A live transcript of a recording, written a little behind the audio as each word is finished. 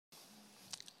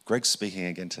Greg's speaking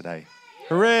again today.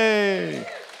 Hooray!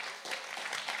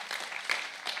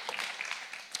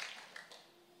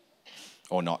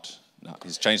 Or not. No,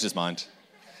 he's changed his mind.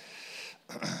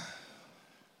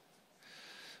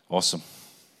 Awesome.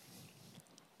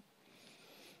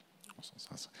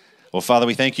 Well, Father,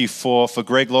 we thank you for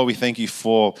Greg, Lord. We thank you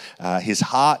for his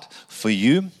heart for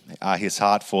you, his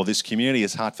heart for this community,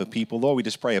 his heart for people, Lord. We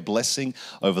just pray a blessing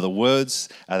over the words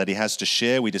that he has to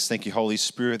share. We just thank you, Holy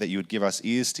Spirit, that you would give us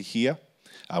ears to hear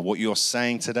what you're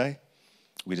saying today.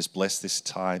 We just bless this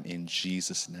time in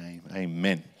Jesus' name.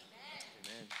 Amen.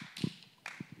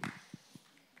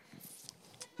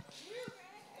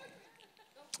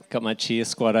 Got my cheer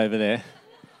squad over there.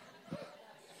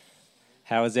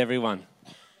 How is everyone?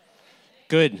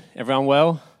 Good. Everyone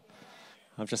well?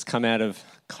 I've just come out of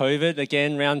COVID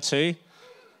again, round 2.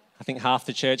 I think half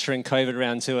the church are in COVID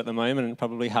round 2 at the moment and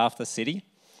probably half the city.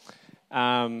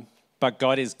 But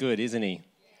God is good, isn't he?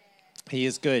 He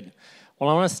is good. Well,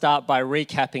 I want to start by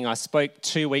recapping. I spoke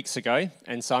 2 weeks ago,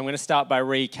 and so I'm going to start by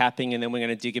recapping and then we're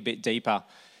going to dig a bit deeper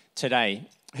today.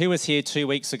 Who was here 2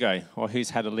 weeks ago or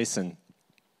who's had a listen?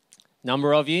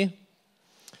 Number of you?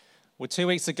 Well, 2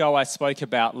 weeks ago I spoke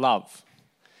about love.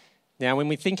 Now, when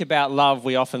we think about love,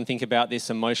 we often think about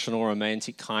this emotional,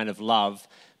 romantic kind of love.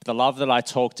 The love that I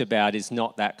talked about is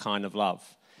not that kind of love.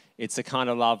 It's a kind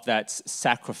of love that's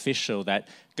sacrificial, that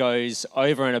goes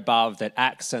over and above, that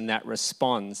acts and that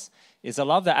responds. It's a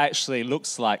love that actually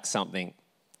looks like something.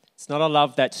 It's not a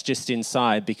love that's just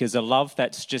inside, because a love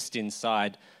that's just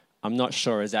inside, I'm not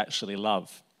sure is actually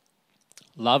love.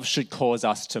 Love should cause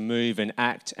us to move and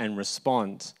act and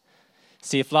respond.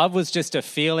 See, if love was just a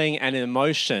feeling and an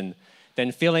emotion,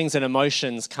 then feelings and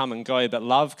emotions come and go, but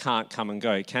love can't come and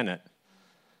go, can it?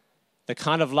 The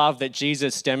kind of love that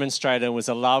Jesus demonstrated was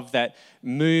a love that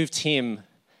moved him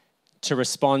to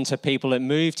respond to people. It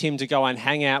moved him to go and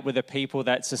hang out with the people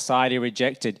that society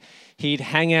rejected. He'd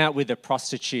hang out with the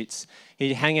prostitutes.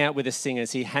 He'd hang out with the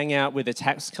singers. He'd hang out with the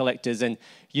tax collectors. And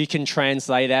you can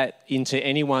translate that into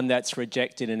anyone that's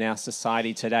rejected in our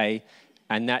society today,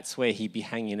 and that's where he'd be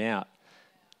hanging out.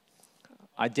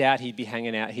 I doubt he'd be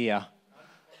hanging out here.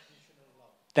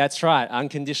 That's right,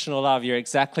 unconditional love. You're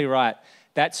exactly right.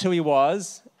 That's who he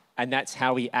was, and that's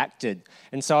how he acted.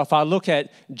 And so if I look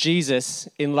at Jesus,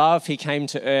 in love, he came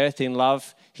to earth. In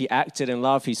love, he acted. In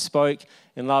love, he spoke.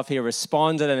 In love, he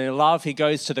responded. And in love, he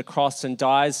goes to the cross and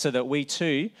dies so that we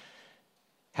too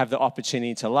have the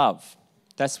opportunity to love.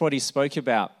 That's what he spoke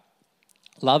about.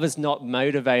 Love is not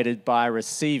motivated by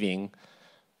receiving.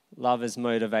 Love is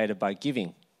motivated by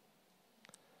giving.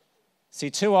 See,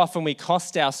 too often we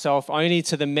cost ourselves only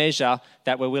to the measure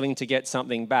that we're willing to get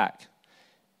something back.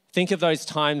 Think of those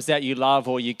times that you love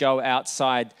or you go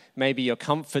outside maybe your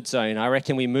comfort zone. I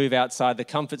reckon we move outside the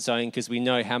comfort zone because we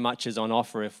know how much is on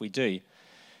offer if we do.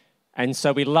 And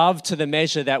so we love to the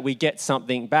measure that we get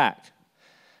something back.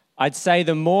 I'd say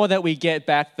the more that we get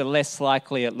back, the less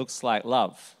likely it looks like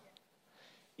love.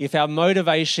 If our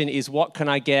motivation is, what can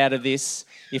I get out of this?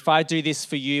 If I do this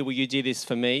for you, will you do this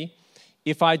for me?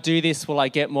 If I do this, will I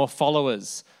get more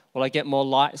followers? Will I get more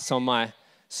likes on my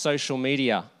social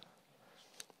media?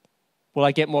 Will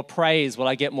I get more praise? Will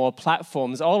I get more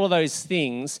platforms? All of those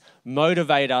things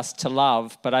motivate us to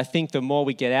love, but I think the more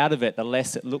we get out of it, the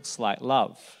less it looks like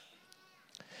love.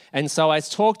 And so I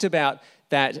talked about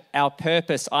that our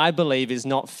purpose, I believe, is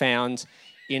not found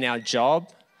in our job.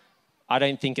 I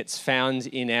don't think it's found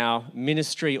in our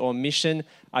ministry or mission.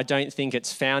 I don't think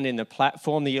it's found in the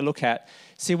platform that you look at.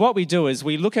 See, what we do is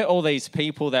we look at all these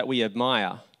people that we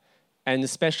admire, and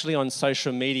especially on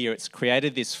social media, it's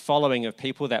created this following of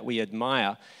people that we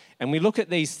admire. And we look at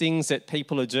these things that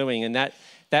people are doing, and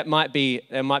that might be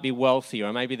wealthy,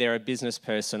 or maybe they're a business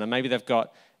person, or maybe they've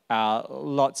got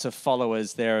lots of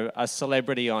followers. They're a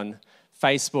celebrity on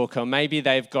Facebook, or maybe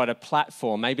they've got a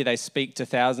platform. Maybe they speak to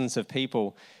thousands of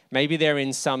people. Maybe they're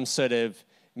in some sort of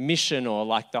mission, or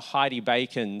like the Heidi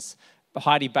Bakers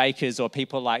or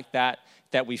people like that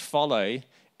we follow.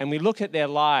 And we look at their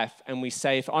life and we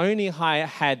say, if only I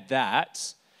had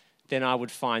that, then I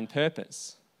would find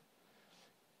purpose.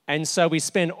 And so we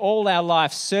spend all our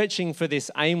life searching for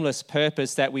this aimless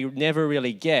purpose that we never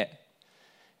really get.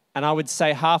 And I would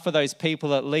say half of those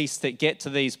people at least that get to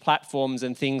these platforms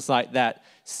and things like that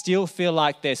still feel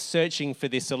like they're searching for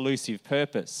this elusive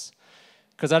purpose.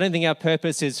 Because I don't think our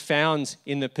purpose is found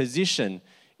in the position.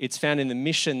 It's found in the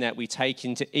mission that we take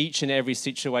into each and every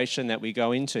situation that we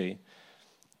go into.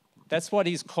 That's what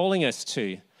he's calling us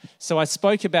to. So I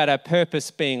spoke about our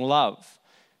purpose being love,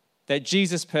 that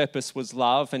Jesus' purpose was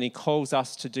love, and he calls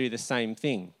us to do the same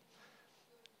thing.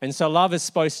 And so love is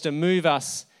supposed to move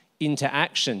us into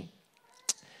action.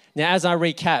 Now, as I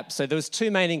recap, so there was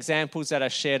two main examples that I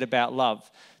shared about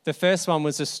love. The first one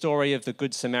was the story of the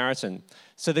Good Samaritan.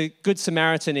 So the Good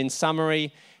Samaritan, in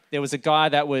summary, there was a guy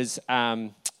that was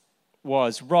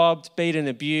robbed, beaten,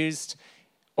 abused.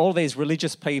 All these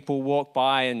religious people walk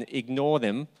by and ignore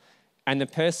them. And the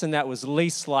person that was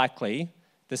least likely,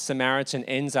 the Samaritan,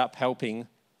 ends up helping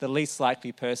the least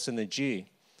likely person, the Jew.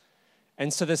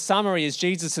 And so the summary is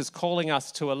Jesus is calling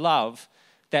us to a love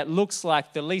that looks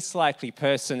like the least likely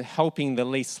person helping the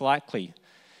least likely.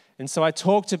 And so I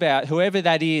talked about whoever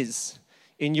that is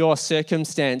in your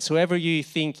circumstance, whoever you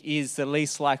think is the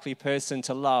least likely person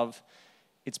to love,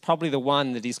 it's probably the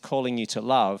one that is calling you to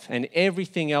love, and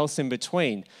everything else in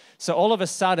between. So all of a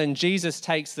sudden, Jesus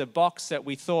takes the box that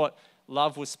we thought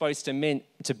love was supposed to meant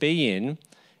to be in,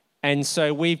 and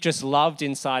so we've just loved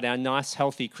inside our nice,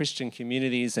 healthy Christian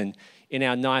communities and in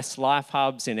our nice life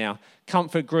hubs, in our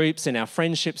comfort groups, in our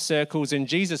friendship circles, and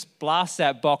Jesus blasts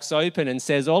that box open and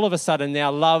says, all of a sudden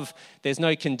now love, there's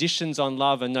no conditions on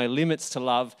love and no limits to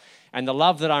love, and the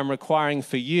love that I'm requiring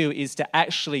for you is to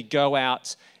actually go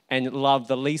out and love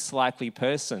the least likely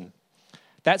person.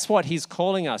 That's what he's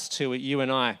calling us to, you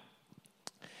and I.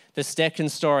 The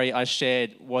second story I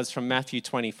shared was from Matthew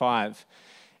 25,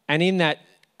 and in that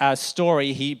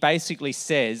story, he basically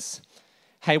says,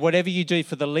 hey, whatever you do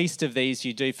for the least of these,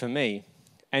 you do for me.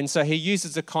 And so he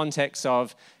uses the context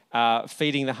of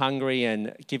feeding the hungry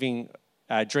and giving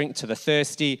drink to the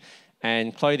thirsty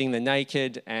and clothing the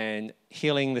naked and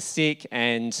healing the sick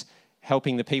and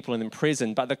helping the people in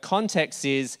prison. But the context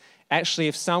is actually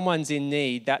if someone's in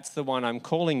need, that's the one I'm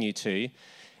calling you to.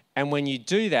 And when you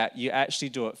do that, you actually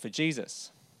do it for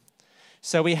Jesus.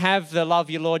 So we have the love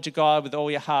your Lord your God with all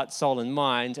your heart, soul, and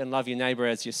mind, and love your neighbor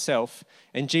as yourself.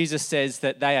 And Jesus says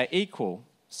that they are equal.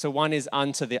 So one is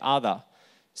unto the other.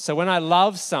 So when I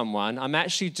love someone, I'm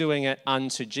actually doing it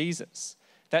unto Jesus.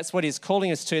 That's what he's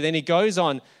calling us to. Then he goes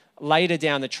on later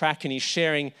down the track and he's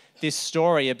sharing this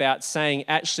story about saying,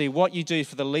 actually, what you do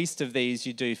for the least of these,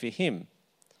 you do for him.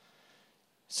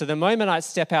 So the moment I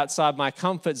step outside my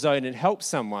comfort zone and help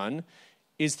someone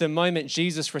is the moment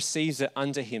Jesus receives it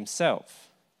unto himself.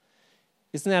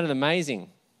 Isn't that amazing?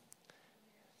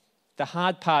 The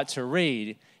hard part to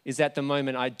read is that the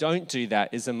moment I don't do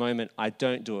that is the moment I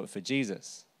don't do it for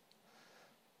Jesus.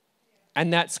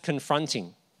 And that's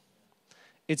confronting.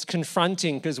 It's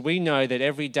confronting because we know that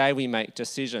every day we make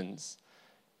decisions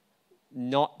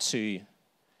not to.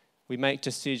 We make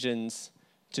decisions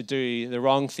to do the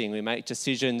wrong thing. We make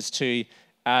decisions to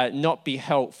not be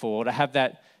helpful or to have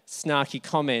that snarky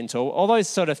comment or all those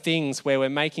sort of things where we're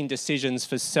making decisions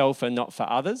for self and not for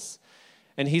others.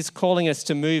 And he's calling us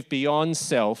to move beyond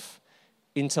self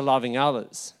into loving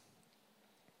others.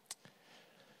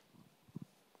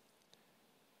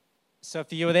 So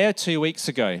if you were there 2 weeks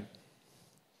ago,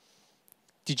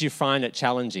 did you find it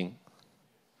challenging?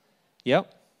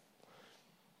 Yep.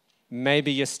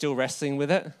 Maybe you're still wrestling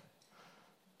with it.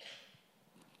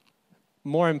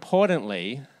 More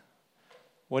importantly,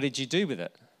 what did you do with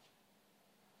it?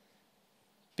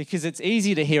 Because it's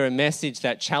easy to hear a message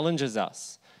that challenges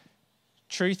us.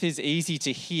 Truth is easy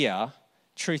to hear.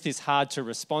 Truth is hard to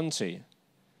respond to.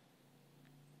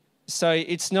 So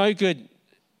it's no good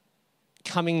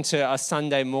coming to a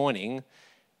Sunday morning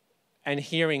and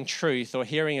hearing truth or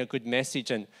hearing a good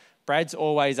message, and Brad's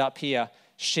always up here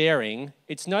sharing.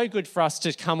 It's no good for us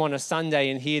to come on a Sunday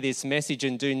and hear this message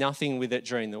and do nothing with it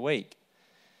during the week.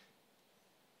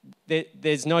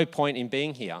 There's no point in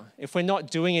being here. If we're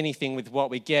not doing anything with what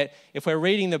we get, if we're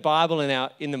reading the Bible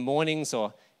in the mornings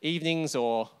or evenings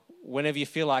or whenever you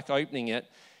feel like opening it,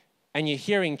 and you're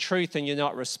hearing truth and you're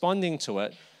not responding to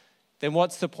it, then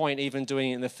what's the point even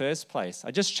doing it in the first place?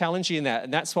 I just challenge you in that,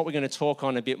 and that's what we're going to talk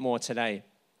on a bit more today.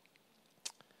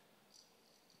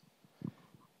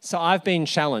 So I've been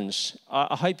challenged.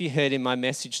 I hope you heard in my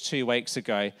message 2 weeks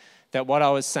ago that what I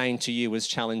was saying to you was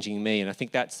challenging me, and I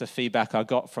think that's the feedback I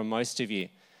got from most of you.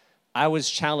 I was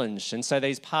challenged, and so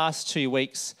these past 2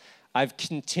 weeks, I've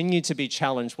continued to be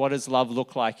challenged. What does love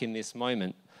look like in this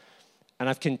moment? And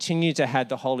I've continued to have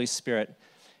the Holy Spirit.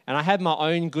 And I had my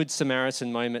own Good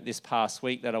Samaritan moment this past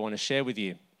week that I want to share with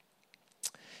you.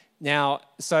 Now,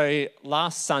 so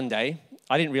last Sunday,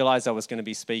 I didn't realize I was going to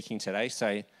be speaking today,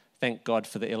 so thank God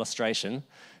for the illustration.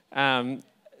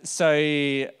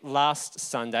 So last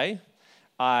Sunday,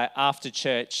 after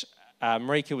church,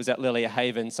 Marika was at Lilia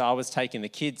Haven, so I was taking the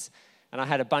kids, and I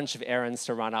had a bunch of errands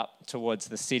to run up towards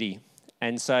the city.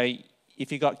 And so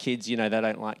if you've got kids, you know they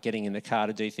don't like getting in the car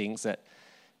to do things that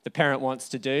the parent wants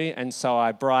to do, and so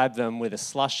I bribed them with a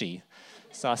slushie.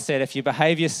 So I said, if you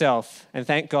behave yourself, and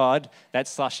thank God, that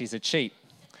slushies are cheap.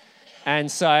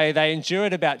 And so they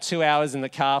endured about 2 hours in the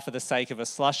car for the sake of a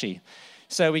slushie.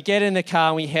 So we get in the car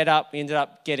and we head up. We ended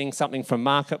up getting something from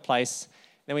Marketplace.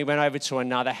 Then we went over to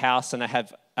another house, and they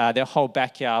have their whole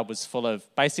backyard was full of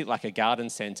basically like a garden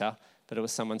centre, but it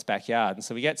was someone's backyard. And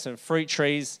so we get some fruit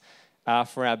trees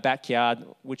for our backyard,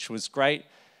 which was great.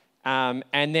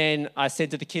 And then I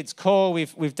said to the kids, cool,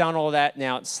 we've done all that,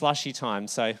 now it's slushy time.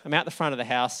 So I'm out the front of the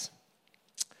house.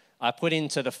 I put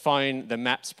into the phone the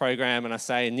maps program and I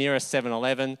say nearest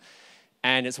 7-Eleven,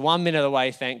 and it's 1 minute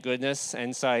away, thank goodness.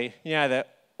 And so, they're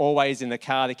always in the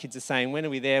car. The kids are saying, when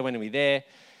are we there, when are we there?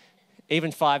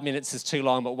 Even 5 minutes is too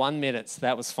long, but 1 minute,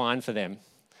 that was fine for them.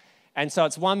 And so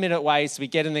it's 1 minute away, so we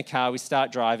get in the car, we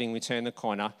start driving, we turn the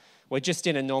corner. We're just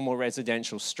in a normal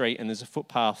residential street and there's a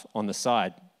footpath on the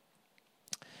side.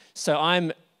 So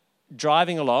I'm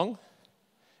driving along.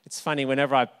 It's funny,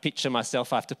 whenever I picture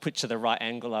myself, I have to picture the right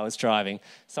angle I was driving.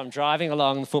 So I'm driving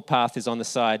along, the footpath is on the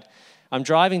side. I'm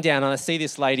driving down and I see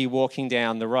this lady walking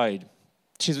down the road.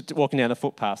 She's walking down the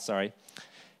footpath,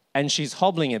 and she's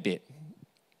hobbling a bit.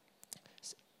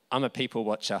 I'm a people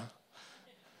watcher.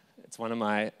 It's one of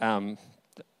my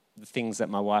the things that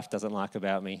my wife doesn't like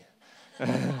about me.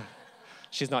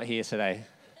 She's not here today.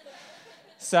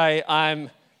 So I'm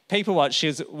people watch.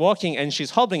 She's walking and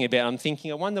she's hobbling a bit. I'm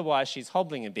thinking, I wonder why she's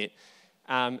hobbling a bit.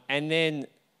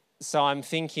 So I'm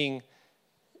thinking,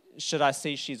 should I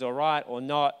see she's all right or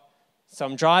not? So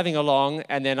I'm driving along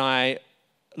and then I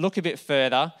look a bit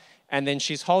further and then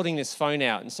she's holding this phone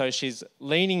out. And so she's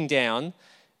leaning down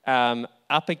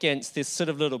up against this sort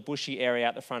of little bushy area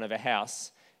out the front of her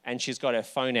house. And she's got her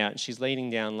phone out and she's leaning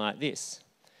down like this.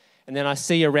 And then I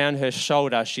see around her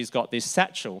shoulder, she's got this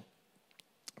satchel.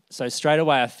 So straight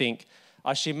away I think,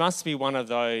 she must be one of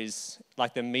those,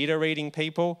 like the meter reading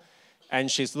people. And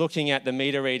she's looking at the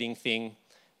meter reading thing.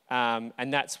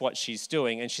 And that's what she's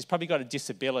doing. And she's probably got a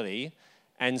disability.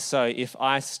 And so if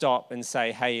I stop and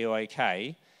say, hey, you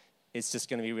okay? It's just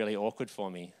going to be really awkward for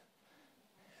me.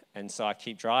 And so I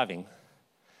keep driving.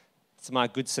 It's my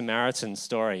Good Samaritan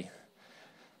story.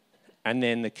 And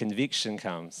then the conviction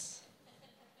comes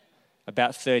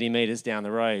about 30 metres down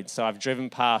the road. So I've driven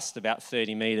past about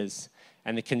 30 metres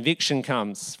and the conviction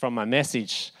comes from my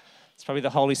message. It's probably the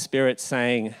Holy Spirit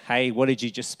saying, hey, what did you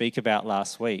just speak about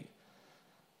last week?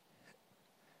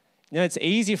 It's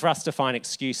easy for us to find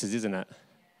excuses, isn't it?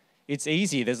 It's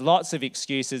easy. There's lots of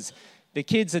excuses. The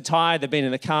kids are tired. They've been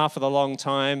in the car for the long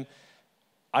time.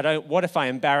 What if I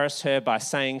embarrass her by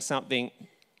saying something?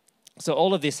 So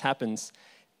all of this happens.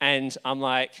 And I'm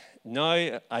like,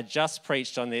 no, I just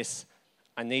preached on this.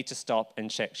 I need to stop and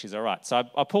check she's all right. So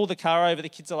I pull the car over. The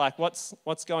kids are like, what's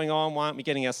going on? Why aren't we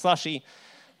getting our slushie?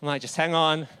 I'm like, just hang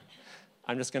on.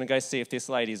 I'm just going to go see if this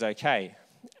lady's okay.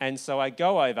 And so I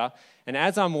go over, and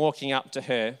as I'm walking up to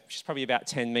her, she's probably about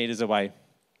 10 metres away.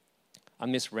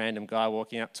 I'm this random guy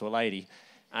walking up to a lady.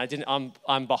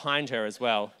 I'm behind her as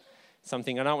well.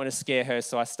 Something I don't want to scare her,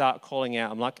 so I start calling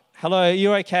out. I'm like, hello, are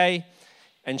you okay?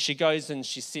 And she goes and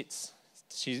she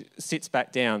sits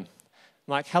back down.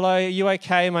 I'm like, hello, are you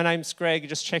okay? My name's Greg,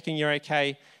 just checking you're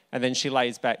okay. And then she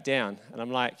lays back down. And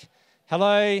I'm like,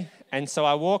 hello. And so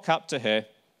I walk up to her.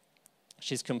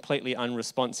 She's completely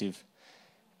unresponsive.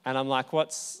 And I'm like,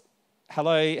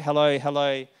 hello, hello,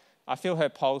 hello. I feel her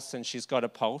pulse and she's got a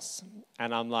pulse.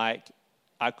 And I'm like,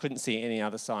 I couldn't see any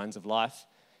other signs of life.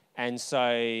 And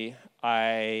so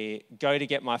I go to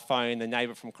get my phone. The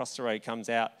neighbour from across the road comes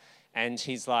out and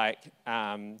he's like,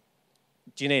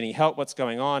 do you need any help? What's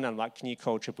going on? I'm like, can you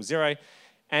call 000?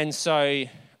 And so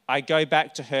I go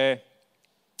back to her.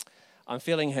 I'm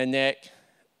feeling her neck.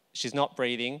 She's not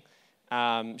breathing.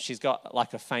 She's got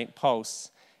like a faint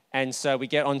pulse. And so we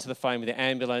get onto the phone with the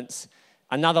ambulance.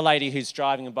 Another lady who's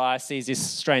driving by sees this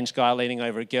strange guy leaning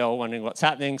over a girl, wondering what's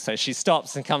happening. So she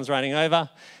stops and comes running over.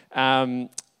 And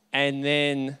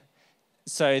then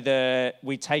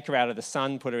we take her out of the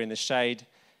sun, put her in the shade.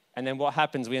 And then what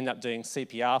happens, we end up doing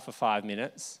CPR for 5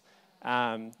 minutes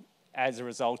as a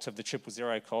result of the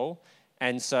 000 call.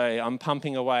 And so I'm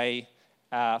pumping away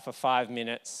for 5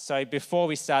 minutes. So before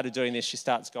we started doing this, she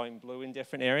starts going blue in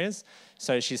different areas.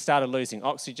 So she started losing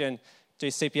oxygen, do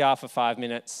CPR for 5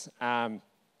 minutes.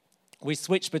 We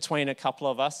switch between a couple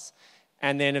of us.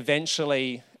 And then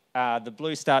eventually the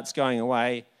blue starts going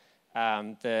away.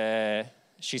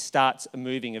 She starts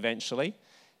moving eventually.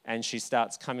 And she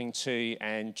starts coming to,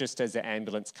 and just as the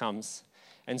ambulance comes.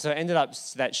 And so it ended up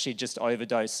that she just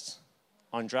overdosed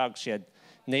on drugs. She had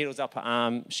needles up her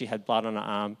arm. She had blood on her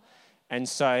arm. And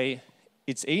so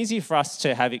it's easy for us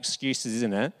to have excuses,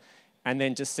 isn't it? And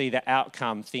then to see the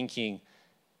outcome thinking,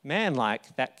 man,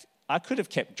 like that, I could have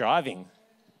kept driving.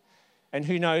 And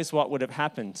who knows what would have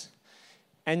happened.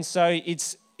 And so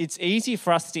it's easy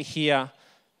for us to hear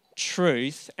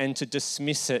truth and to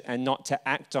dismiss it and not to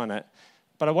act on it.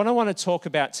 But what I want to talk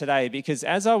about today, because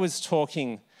as I was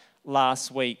talking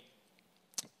last week,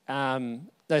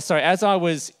 as I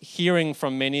was hearing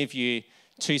from many of you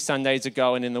 2 Sundays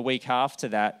ago and in the week after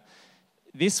that,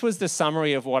 this was the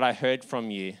summary of what I heard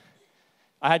from you.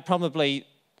 I had probably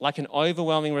like an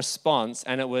overwhelming response,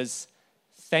 and it was,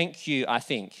 thank you, I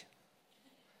think.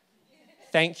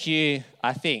 Thank you,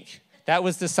 I think. That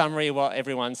was the summary of what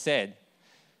everyone said.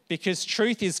 Because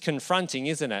truth is confronting,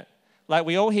 isn't it? Like,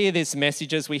 we all hear these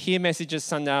messages, we hear messages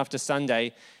Sunday after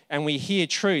Sunday, and we hear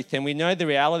truth, and we know the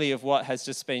reality of what has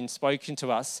just been spoken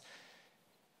to us.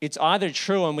 It's either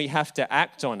true and we have to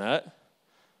act on it,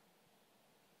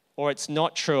 or it's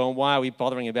not true, and why are we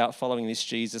bothering about following this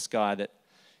Jesus guy that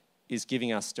is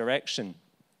giving us direction?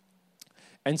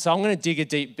 And so I'm going to dig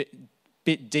a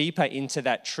bit deeper into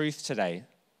that truth today,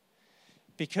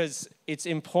 because it's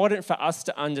important for us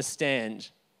to understand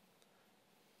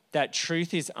that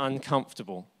truth is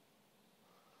uncomfortable.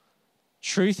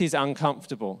 Truth is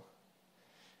uncomfortable.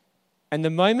 And the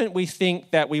moment we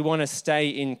think that we want to stay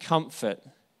in comfort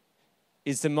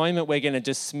is the moment we're going to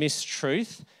dismiss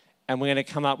truth, and we're going to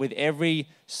come up with every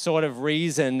sort of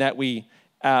reason that we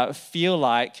feel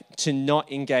like to not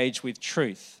engage with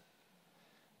truth.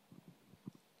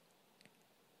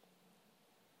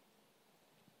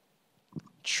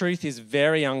 Truth is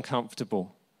very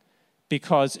uncomfortable,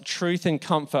 because truth and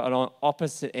comfort are on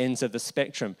opposite ends of the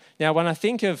spectrum. Now, when I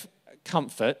think of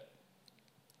comfort,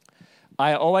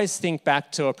 I always think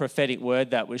back to a prophetic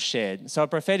word that was shared. So a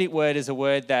prophetic word is a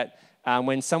word that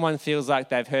when someone feels like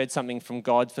they've heard something from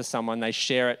God for someone, they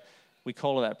share it. We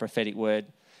call it that prophetic word.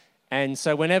 And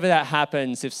so whenever that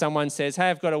happens, if someone says, hey,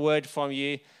 I've got a word from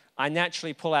you, I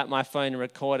naturally pull out my phone and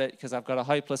record it, because I've got a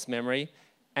hopeless memory,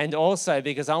 and also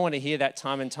because I want to hear that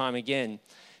time and time again.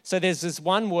 So there's this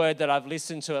one word that I've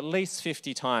listened to at least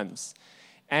 50 times,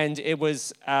 and it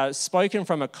was spoken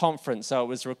from a conference, so it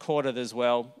was recorded as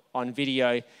well on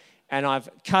video, and I've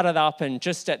cut it up, and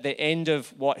just at the end of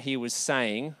what he was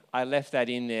saying, I left that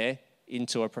in there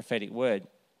into a prophetic word.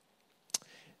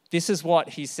 This is what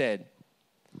he said.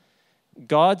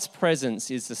 God's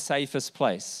presence is the safest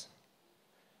place,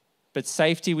 but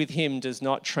safety with him does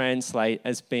not translate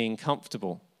as being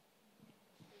comfortable.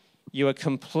 You are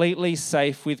completely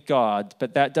safe with God,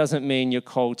 but that doesn't mean you're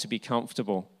called to be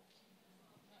comfortable.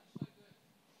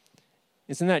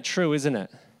 Isn't that true, isn't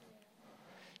it?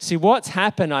 See, what's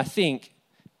happened, I think,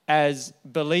 as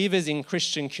believers in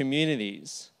Christian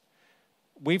communities,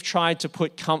 we've tried to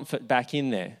put comfort back in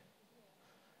there.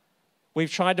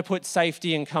 We've tried to put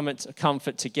safety and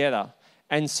comfort together.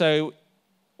 And so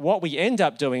what we end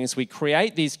up doing is we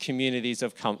create these communities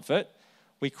of comfort,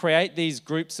 we create these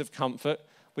groups of comfort,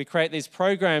 we create these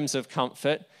programs of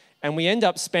comfort, and we end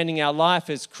up spending our life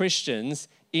as Christians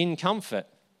in comfort.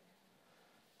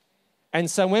 And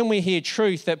so when we hear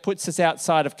truth that puts us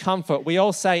outside of comfort, we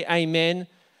all say amen,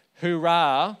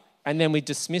 hoorah, and then we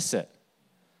dismiss it.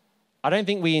 I don't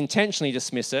think we intentionally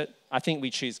dismiss it. I think we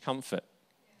choose comfort.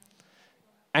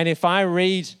 And if I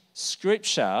read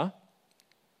Scripture,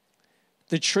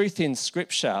 the truth in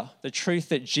Scripture, the truth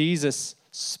that Jesus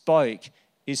spoke,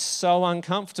 is so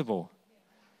uncomfortable.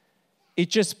 It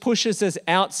just pushes us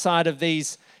outside of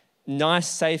these nice,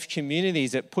 safe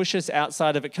communities. It pushes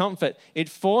outside of a comfort. It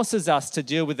forces us to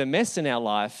deal with the mess in our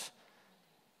life,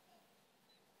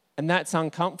 and that's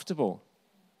uncomfortable.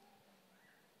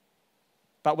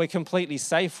 But we're completely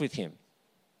safe with him.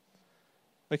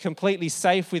 We're completely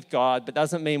safe with God, but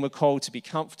doesn't mean we're called to be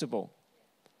comfortable.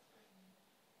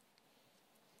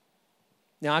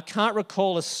 Now, I can't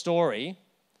recall a story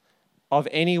of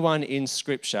anyone in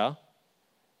Scripture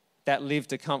that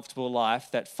lived a comfortable life,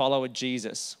 that followed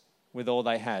Jesus with all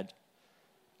they had.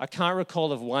 I can't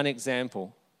recall of one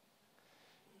example.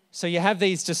 So you have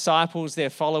these disciples, they're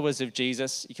followers of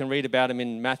Jesus. You can read about them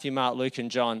in Matthew, Mark, Luke,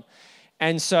 and John.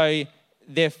 And so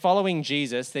they're following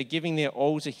Jesus, they're giving their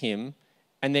all to him,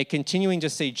 and they're continuing to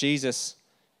see Jesus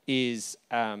is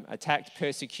attacked,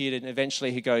 persecuted, and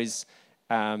eventually he goes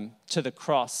to the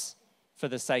cross for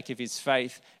the sake of his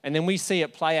faith. And then we see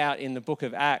it play out in the book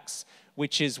of Acts,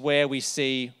 which is where we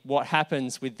see what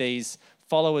happens with these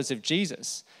followers of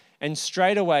Jesus. And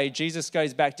straight away, Jesus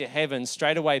goes back to heaven.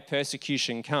 Straight away,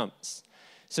 persecution comes.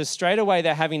 So straight away,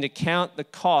 they're having to count the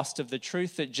cost of the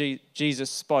truth that Jesus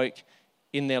spoke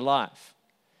in their life.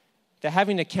 They're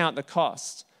having to count the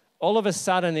cost. All of a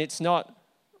sudden, it's not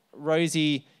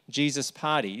rosy Jesus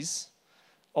parties.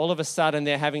 All of a sudden,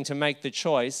 they're having to make the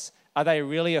choice, are they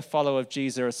really a follower of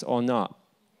Jesus or not?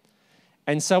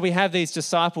 And so we have these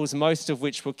disciples, most of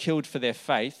which were killed for their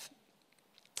faith.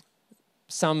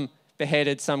 Some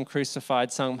beheaded, some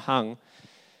crucified, some hung.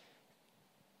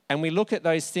 And we look at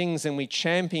those things and we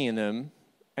champion them,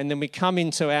 and then we come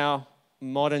into our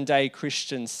modern day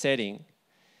Christian setting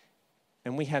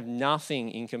and we have nothing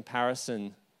in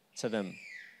comparison to them.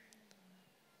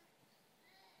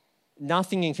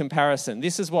 Nothing in comparison.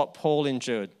 This is what Paul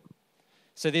endured.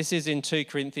 So this is in 2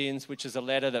 Corinthians, which is a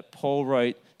letter that Paul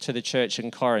wrote to the church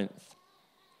in Corinth.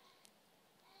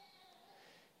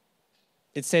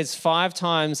 It says, 5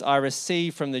 times I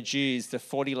received from the Jews the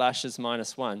 40 lashes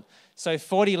minus 1. So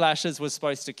 40 lashes was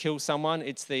supposed to kill someone.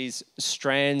 It's these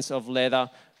strands of leather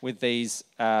with these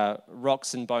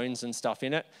rocks and bones and stuff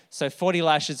in it. So 40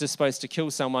 lashes is supposed to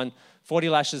kill someone. 40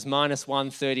 lashes minus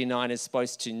 139 is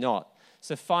supposed to not.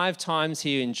 So 5 times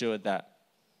he endured that.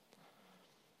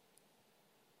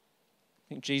 I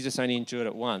think Jesus only endured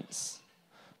it once.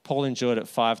 Paul endured it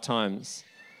 5 times.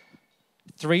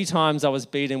 3 times I was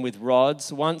beaten with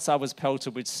rods. Once I was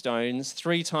pelted with stones.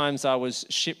 3 times I was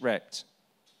shipwrecked.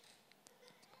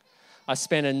 I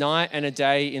spent a night and a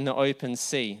day in the open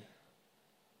sea.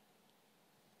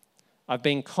 I've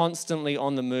been constantly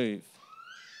on the move.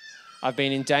 I've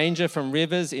been in danger from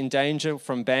rivers, in danger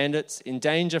from bandits, in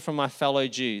danger from my fellow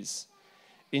Jews,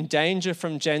 in danger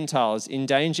from Gentiles, in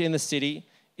danger in the city,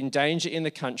 in danger in the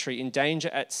country, in danger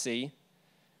at sea,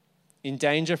 in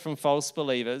danger from false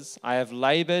believers. I have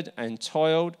labored and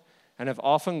toiled and have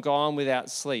often gone without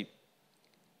sleep.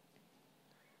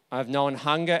 I have known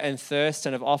hunger and thirst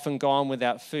and have often gone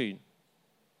without food.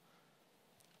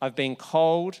 I've been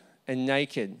cold and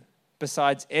naked.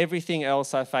 Besides everything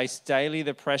else, I face daily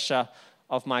the pressure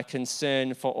of my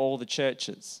concern for all the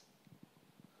churches.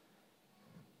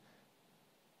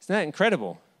 Isn't that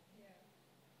incredible? Yeah.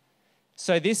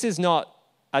 So this is not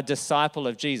a disciple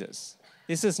of Jesus.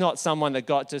 This is not someone that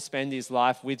got to spend his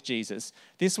life with Jesus.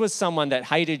 This was someone that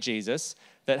hated Jesus,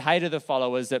 that hated the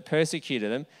followers, that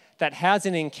persecuted them, that has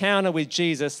an encounter with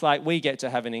Jesus like we get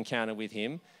to have an encounter with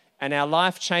him, and our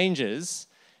life changes.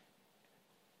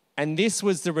 And this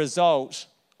was the result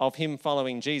of him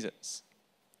following Jesus.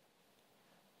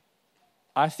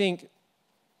 I think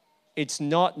it's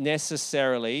not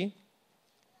necessarily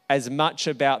as much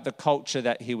about the culture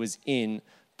that he was in,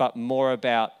 but more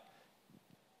about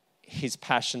his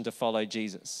passion to follow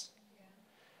Jesus.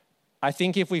 I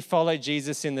think if we follow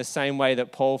Jesus in the same way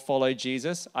that Paul followed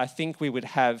Jesus, I think we would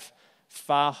have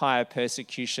far higher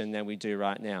persecution than we do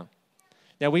right now.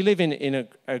 Now, we live in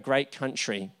a great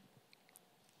country.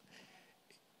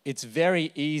 It's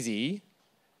very easy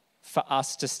for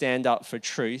us to stand up for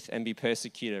truth and be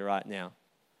persecuted right now.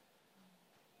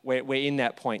 We're in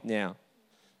that point now.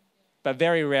 But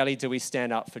very rarely do we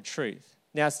stand up for truth.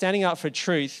 Now, standing up for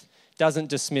truth doesn't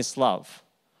dismiss love.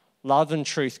 Love and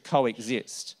truth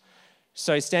coexist.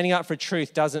 So standing up for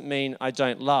truth doesn't mean I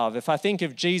don't love. If I think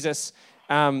of Jesus,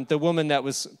 the woman that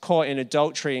was caught in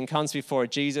adultery and comes before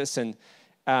Jesus, and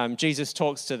Jesus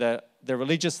talks to the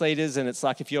religious leaders, and it's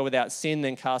like, if you're without sin,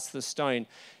 then cast the stone.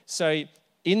 So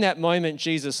in that moment,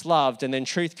 Jesus loved, and then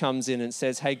truth comes in and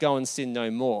says, hey, go and sin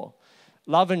no more.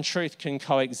 Love and truth can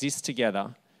coexist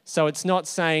together. So it's not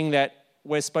saying that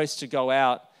we're supposed to go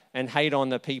out and hate on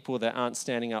the people that aren't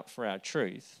standing up for our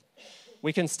truth.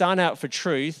 We can stand out for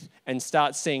truth and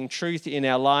start seeing truth in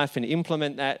our life and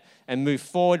implement that and move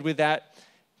forward with that.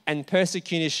 And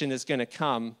persecution is going to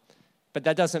come, but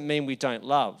that doesn't mean we don't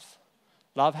love.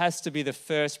 Love has to be the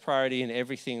first priority in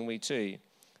everything we do.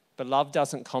 But love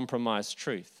doesn't compromise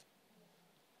truth.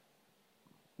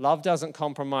 Love doesn't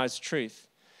compromise truth.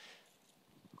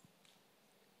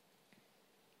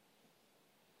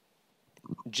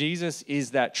 Jesus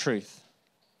is that truth.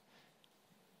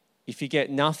 If you get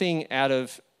nothing out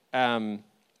of,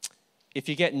 if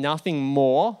you get nothing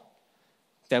more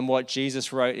than what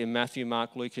Jesus wrote in Matthew,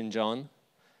 Mark, Luke, and John,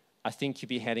 I think you'd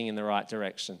be heading in the right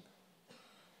direction.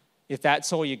 If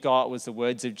that's all you got was the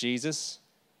words of Jesus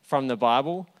from the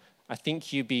Bible, I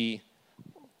think you'd be,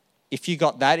 if you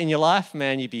got that in your life,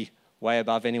 man, you'd be way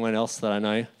above anyone else that I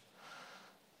know.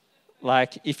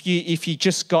 Like, if you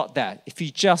just got that, if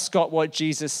you just got what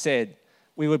Jesus said,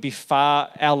 we would be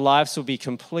our lives would be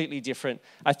completely different.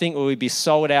 I think we would be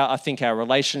sold out. I think our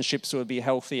relationships would be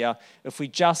healthier if we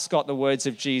just got the words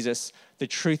of Jesus, the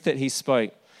truth that he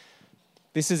spoke.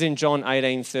 This is in John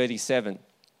 18:37.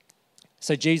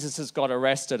 So Jesus has got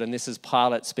arrested, and this is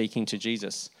Pilate speaking to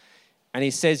Jesus. And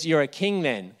he says, you're a king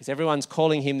then, because everyone's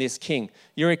calling him this king.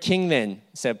 You're a king then,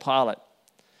 said Pilate.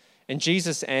 And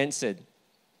Jesus answered,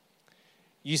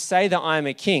 you say that I am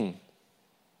a king.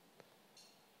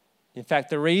 In fact,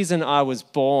 the reason I was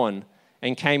born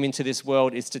and came into this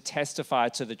world is to testify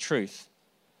to the truth.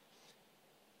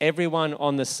 Everyone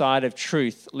on the side of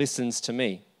truth listens to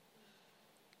me.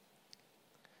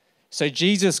 So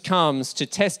Jesus comes to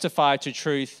testify to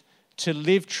truth, to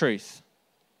live truth.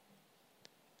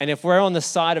 And if we're on the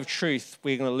side of truth,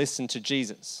 we're going to listen to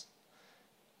Jesus.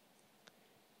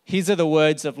 These are the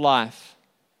words of life.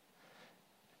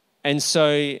 And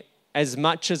so, as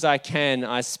much as I can,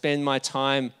 I spend my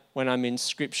time when I'm in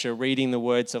Scripture reading the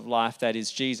words of life that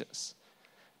is Jesus.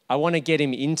 I want to get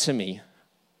him into me.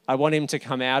 I want him to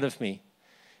come out of me.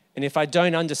 And if I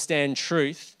don't understand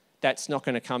truth, that's not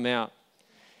going to come out.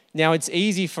 Now, it's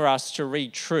easy for us to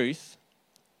read truth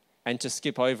and to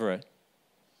skip over it.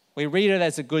 We read it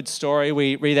as a good story.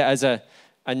 We read it as a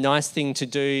nice thing to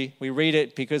do. We read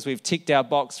it because we've ticked our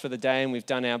box for the day and we've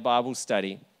done our Bible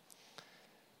study.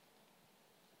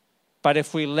 But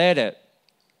if we let it,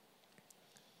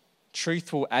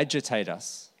 truth will agitate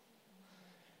us.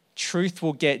 Truth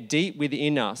will get deep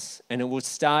within us and it will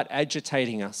start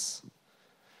agitating us.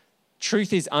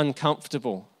 Truth is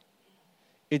uncomfortable.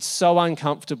 It's so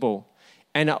uncomfortable.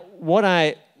 And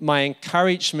my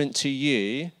encouragement to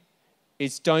you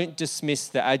is don't dismiss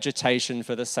the agitation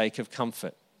for the sake of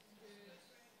comfort.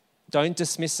 Don't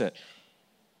dismiss it.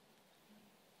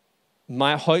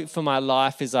 My hope for my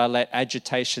life is I let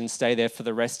agitation stay there for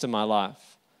the rest of my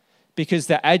life. Because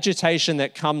the agitation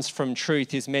that comes from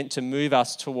truth is meant to move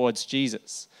us towards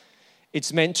Jesus.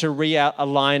 It's meant to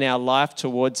realign our life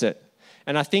towards it.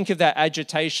 And I think of that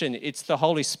agitation, it's the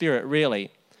Holy Spirit, really.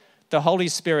 The Holy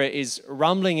Spirit is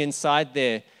rumbling inside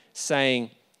there saying,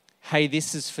 hey,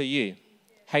 this is for you.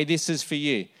 Hey, this is for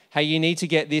you. Hey, you need to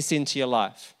get this into your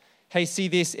life. Hey, see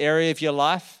this area of your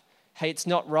life? Hey, it's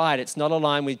not right. It's not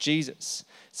aligned with Jesus.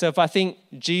 So if I think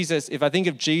of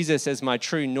Jesus as my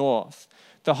true north,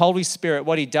 the Holy Spirit,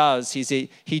 what he does is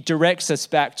he directs us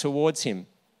back towards him.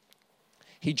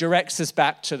 He directs us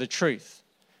back to the truth.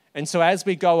 And so as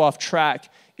we go off track,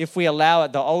 if we allow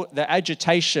it, the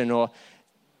agitation or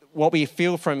what we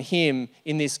feel from him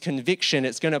in this conviction,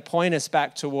 it's going to point us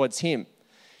back towards him.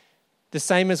 The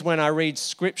same as when I read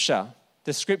Scripture.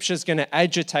 The Scripture is going to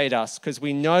agitate us because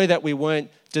we know that we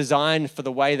weren't designed for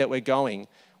the way that we're going.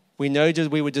 We know that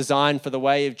we were designed for the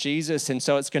way of Jesus, and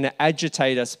so it's going to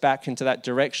agitate us back into that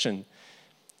direction.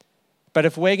 But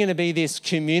if we're going to be this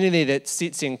community that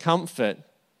sits in comfort,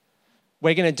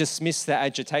 we're going to dismiss the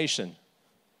agitation.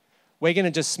 We're going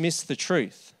to dismiss the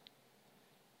truth.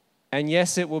 And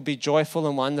yes, it will be joyful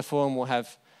and wonderful, and we'll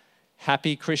have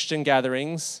happy Christian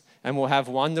gatherings, and we'll have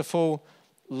wonderful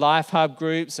life hub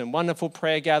groups and wonderful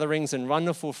prayer gatherings and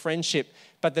wonderful friendship.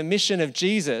 But the mission of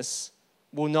Jesus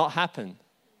will not happen.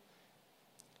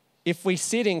 If we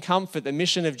sit in comfort, the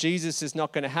mission of Jesus is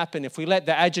not going to happen. If we let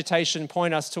the agitation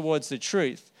point us towards the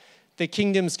truth, the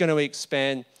kingdom's going to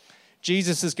expand.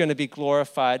 Jesus is going to be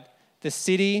glorified. The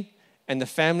city and the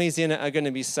families in it are going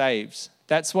to be saved.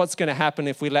 That's what's going to happen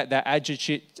if we let that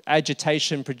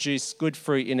agitation produce good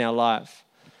fruit in our life.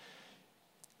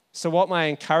 So what my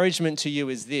encouragement to you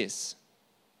is this.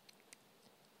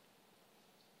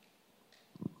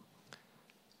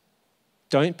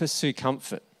 Don't pursue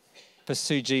comfort.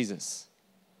 Pursue Jesus.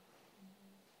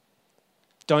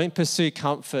 Don't pursue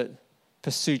comfort.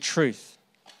 Pursue truth.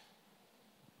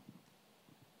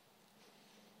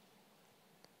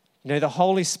 You know, the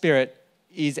Holy Spirit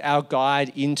is our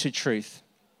guide into truth.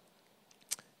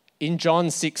 In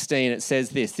John 16, it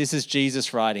says this. This is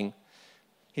Jesus writing.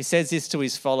 He says this to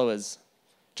his followers.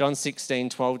 John 16,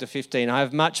 12 to 15. I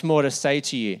have much more to say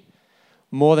to you,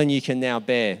 more than you can now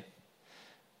bear.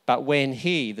 But when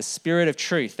he, the Spirit of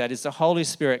truth, that is the Holy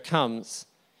Spirit, comes,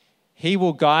 he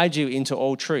will guide you into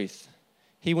all truth.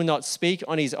 He will not speak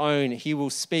on his own. He will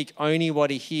speak only what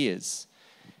he hears,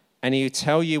 and he will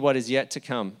tell you what is yet to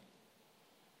come.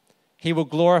 He will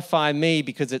glorify me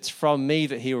because it's from me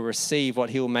that he will receive what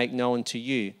he will make known to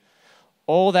you.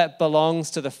 All that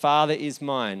belongs to the Father is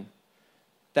mine.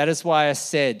 That is why I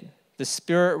said, the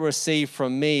Spirit will receive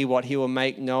from me what he will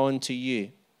make known to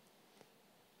you.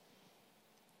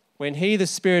 When he, the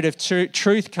Spirit of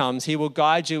truth, comes, he will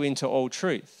guide you into all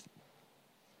truth.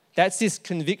 That's this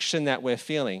conviction that we're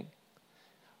feeling.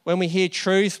 When we hear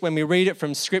truth, when we read it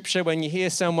from Scripture, when you hear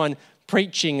someone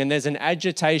preaching and there's an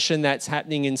agitation that's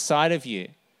happening inside of you,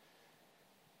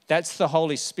 that's the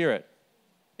Holy Spirit.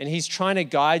 And he's trying to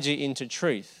guide you into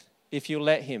truth if you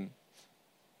let him.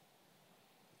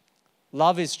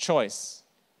 Love is choice.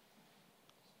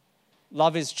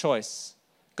 Love is choice.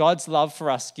 God's love for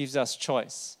us gives us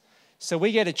choice. So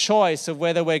we get a choice of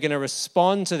whether we're going to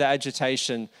respond to the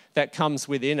agitation that comes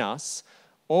within us,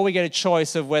 or we get a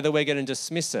choice of whether we're going to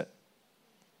dismiss it.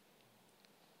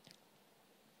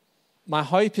 my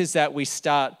hope is that we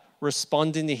start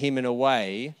responding to him in a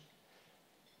way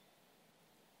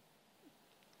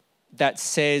that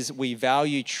says we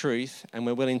value truth and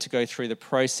we're willing to go through the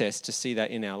process to see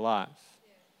that in our life.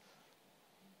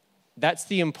 That's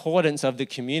the importance of the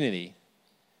community,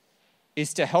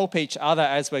 is to help each other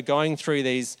as we're going through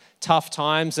these tough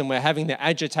times and we're having the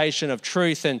agitation of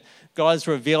truth and God's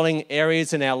revealing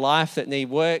areas in our life that need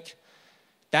work.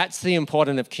 That's the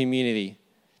importance of community.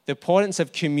 The importance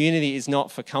of community is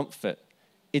not for comfort.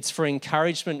 It's for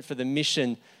encouragement for the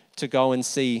mission to go and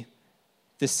see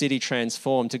the city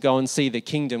transformed, to go and see the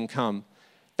kingdom come.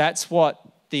 That's what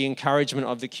the encouragement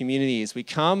of the community is. We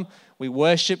come, we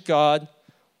worship God,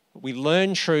 we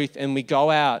learn truth, and we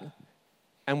go out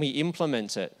and we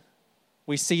implement it.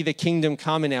 We see the kingdom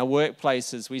come in our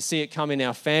workplaces. We see it come in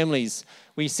our families.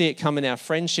 We see it come in our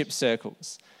friendship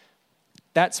circles.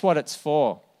 That's what it's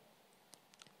for.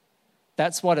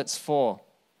 That's what it's for.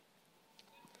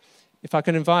 If I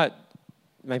can invite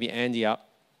maybe Andy up.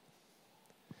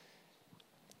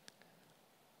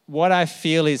 What I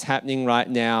feel is happening right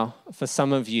now for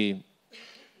some of you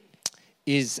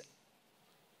is,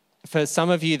 for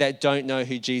some of you that don't know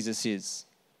who Jesus is.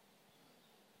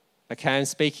 Okay, I'm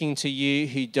speaking to you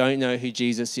who don't know who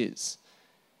Jesus is.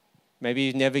 Maybe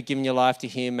you've never given your life to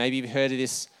him. Maybe you've heard of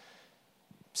this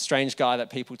strange guy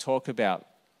that people talk about.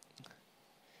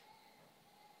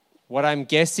 What I'm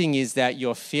guessing is that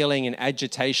you're feeling an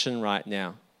agitation right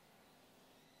now.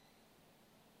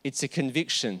 It's a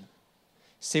conviction.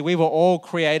 See, we were all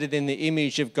created in the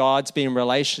image of God to be in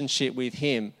relationship with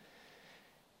him.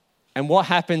 And what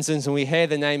happens is when we hear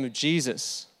the name of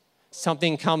Jesus,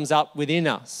 something comes up within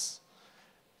us.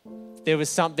 There was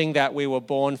something that we were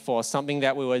born for, something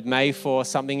that we were made for,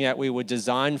 something that we were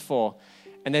designed for.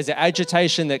 And there's an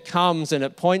agitation that comes and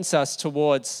it points us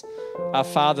towards a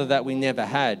Father that we never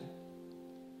had.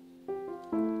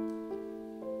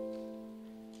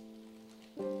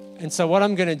 And so what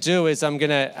I'm going to do is I'm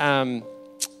going to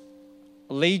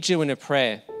lead you in a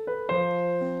prayer.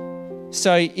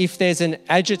 So if there's an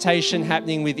agitation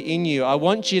happening within you, I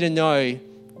want you to know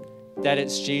that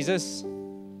it's Jesus,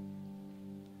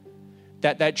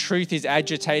 that truth is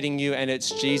agitating you and it's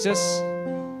Jesus.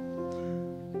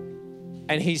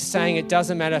 And he's saying it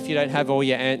doesn't matter if you don't have all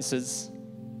your answers.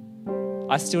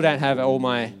 I still don't have all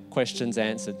my questions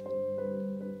answered.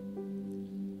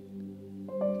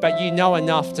 But you know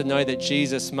enough to know that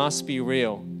Jesus must be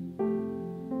real.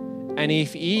 And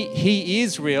if he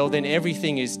is real, then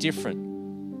everything is different.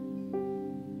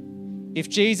 If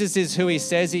Jesus is who he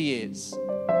says he is,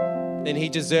 then he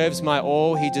deserves my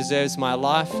all, he deserves my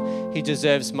life, he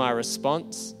deserves my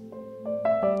response.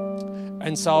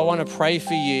 And so I want to pray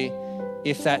for you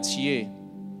if that's you.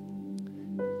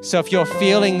 So if you're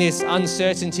feeling this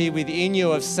uncertainty within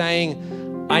you of saying,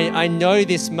 I know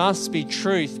this must be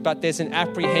truth, but there's an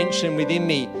apprehension within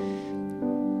me,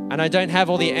 and I don't have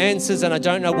all the answers, and I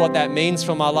don't know what that means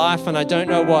for my life, and I don't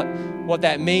know what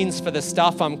that means for the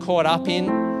stuff I'm caught up in.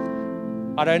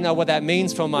 I don't know what that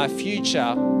means for my future.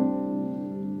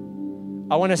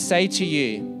 I want to say to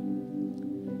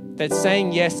you that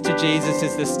saying yes to Jesus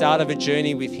is the start of a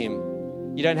journey with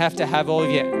him. You don't have to have all of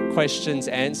your questions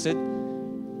answered.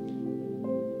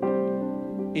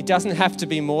 It doesn't have to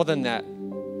be more than that.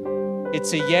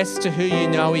 It's a yes to who you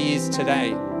know he is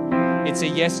today. It's a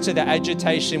yes to the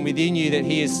agitation within you that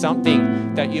he is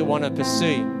something that you want to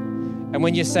pursue. And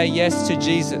when you say yes to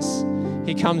Jesus,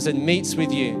 he comes and meets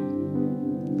with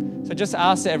you. So just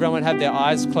ask that everyone have their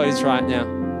eyes closed right now.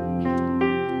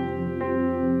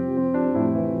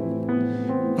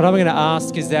 What I'm going to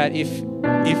ask is that if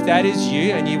that is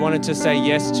you and you wanted to say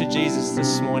yes to Jesus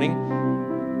this morning,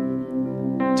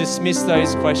 dismiss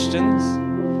those questions.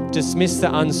 Dismiss the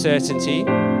uncertainty.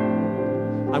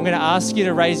 I'm going to ask you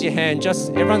to raise your hand.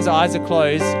 Just everyone's eyes are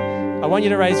closed. I want you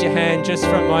to raise your hand just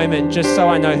for a moment, just so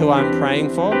I know who I'm praying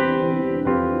for.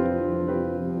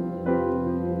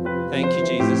 Thank you,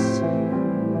 Jesus.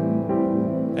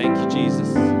 Thank you,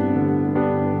 Jesus.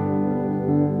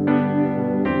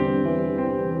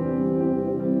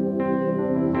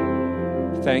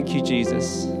 Thank you,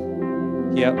 Jesus.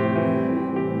 Yep.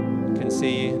 I can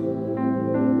see you.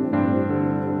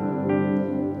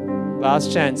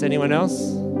 Last chance. Anyone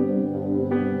else?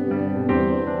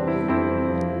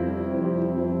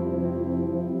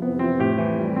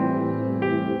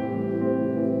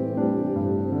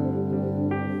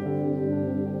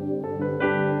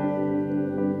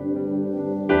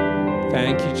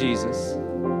 Thank you, Jesus.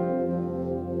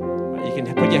 You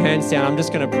can put your hands down. I'm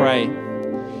just going to pray.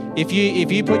 If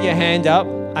you put your hand up,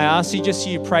 I ask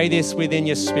you pray this within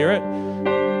your spirit.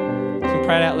 You can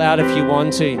pray it out loud if you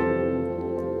want to.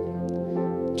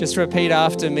 Just repeat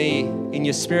after me in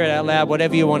your spirit out loud,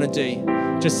 whatever you want to do.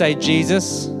 Just say,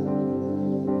 Jesus,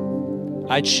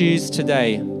 I choose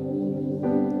today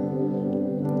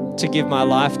to give my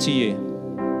life to you.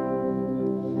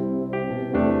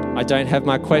 I don't have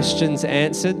my questions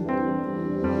answered,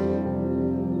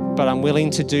 but I'm willing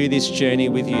to do this journey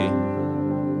with you.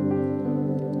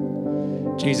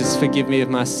 Jesus, forgive me of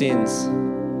my sins.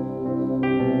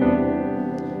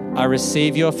 I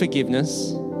receive your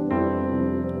forgiveness,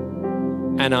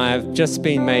 and I have just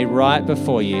been made right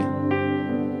before you.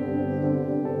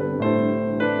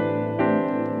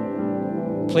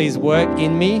 Please work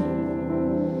in me.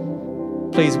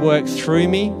 Please work through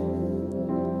me.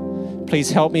 Please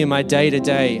help me in my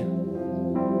day-to-day.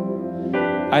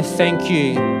 I thank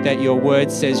you that your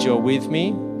word says you're with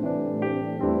me,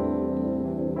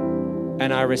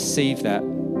 and I receive that.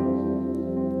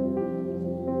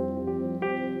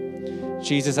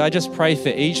 Jesus, I just pray for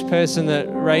each person that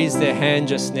raised their hand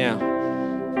just now.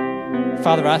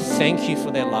 Father, I thank you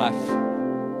for their life.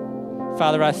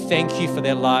 Father, I thank you for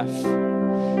their life.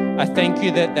 I thank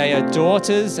you that they are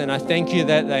daughters, and I thank you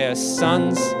that they are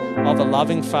sons of a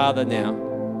loving Father now.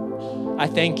 I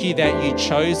thank you that you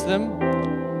chose them.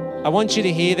 I want you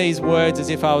to hear these words as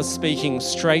if I was speaking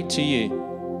straight to you.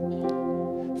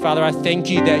 Father, I thank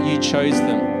you that you chose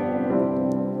them.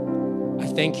 I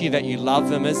thank you that you love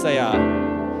them as they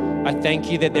are. I thank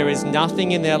you that there is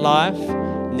nothing in their life,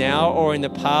 now or in the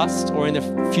past or in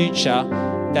the future,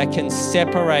 that can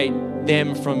separate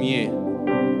them from you.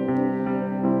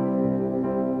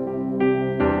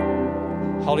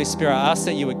 Holy Spirit, I ask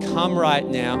that you would come right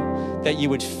now, that you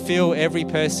would fill every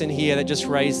person here that just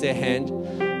raised their hand.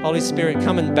 Holy Spirit,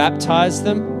 come and baptize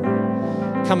them.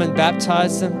 Come and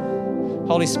baptize them.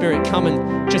 Holy Spirit, come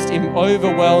and just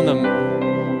overwhelm them.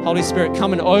 Holy Spirit,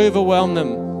 come and overwhelm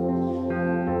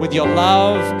them with your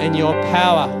love and your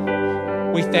power.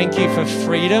 We thank you for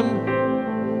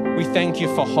freedom. We thank you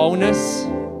for wholeness.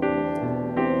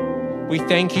 We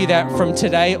thank you that from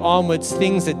today onwards,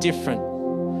 things are different.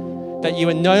 That you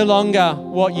are no longer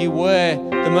what you were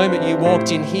the moment you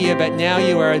walked in here, but now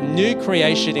you are a new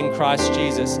creation in Christ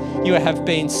Jesus. You have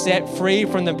been set free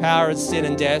from the power of sin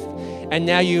and death, and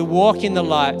now you walk in the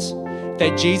light.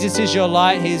 That Jesus is your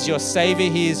light, He is your Savior,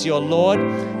 He is your Lord,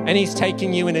 and He's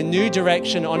taking you in a new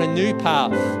direction, on a new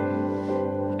path.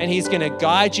 And He's going to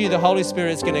guide you, the Holy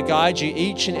Spirit is going to guide you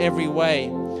each and every way.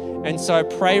 And so I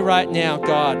pray right now,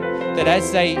 God, that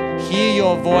as they hear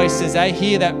your voice, as they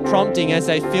hear that prompting, as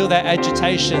they feel that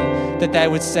agitation, that they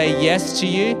would say yes to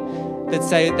you, that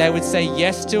they would say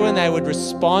yes to and they would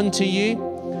respond to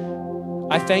you.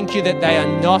 I thank you that they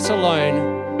are not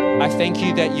alone. I thank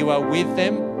you that you are with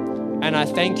them. And I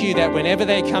thank you that whenever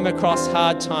they come across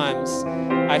hard times,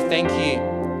 I thank you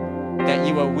that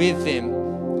you are with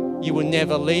them. You will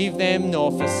never leave them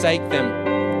nor forsake them.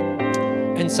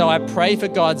 And so I pray for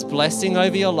God's blessing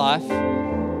over your life.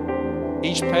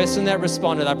 Each person that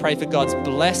responded, I pray for God's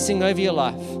blessing over your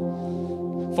life,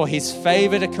 for His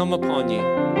favor to come upon you,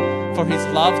 for His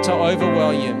love to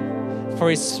overwhelm you, for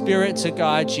His Spirit to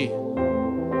guide you,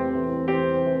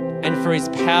 and for His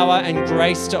power and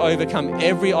grace to overcome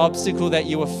every obstacle that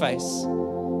you will face.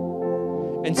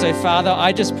 And so, Father,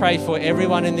 I just pray for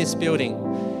everyone in this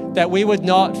building that we would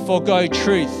not forego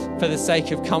truth for the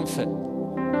sake of comfort,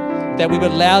 that we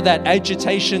would allow that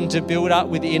agitation to build up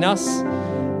within us.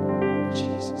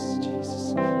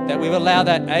 Jesus. That we would allow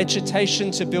that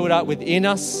agitation to build up within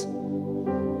us,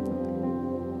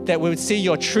 that we would see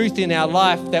your truth in our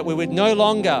life, that we would no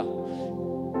longer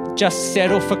just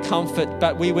settle for comfort,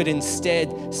 but we would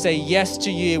instead say yes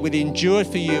to you, we'd endure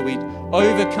for you, we'd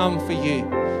overcome for you.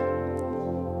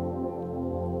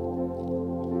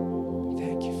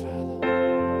 Thank you, Father.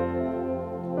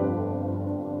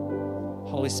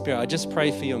 Holy Spirit, I just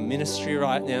pray for your ministry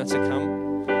right now to come.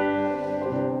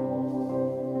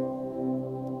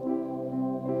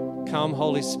 Come,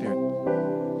 Holy Spirit.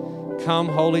 Come,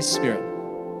 Holy Spirit.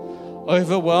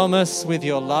 Overwhelm us with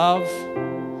your love.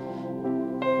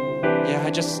 Yeah,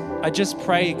 I just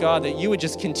pray, God, that you would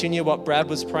just continue what Brad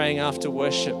was praying after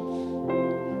worship.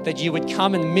 That you would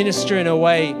come and minister in a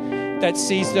way that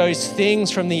sees those things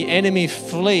from the enemy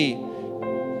flee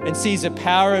and sees the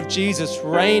power of Jesus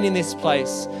reign in this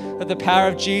place. That the power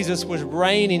of Jesus would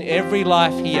reign in every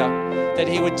life here. That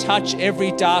He would touch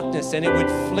every darkness and it would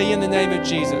flee in the name of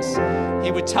Jesus.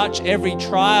 He would touch every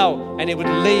trial and it would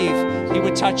leave. He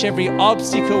would touch every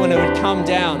obstacle and it would come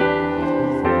down.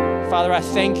 Father, I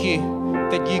thank you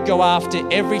that you go after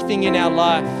everything in our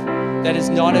life that is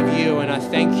not of you. And I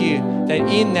thank you that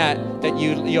in that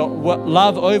your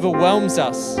love overwhelms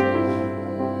us.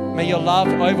 May your love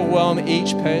overwhelm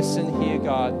each person here,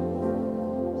 God.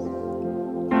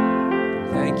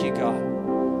 Thank you, God.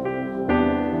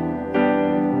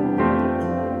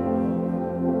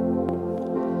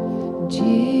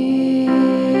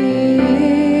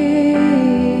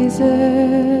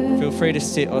 Jesus. Feel free to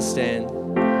sit or stand.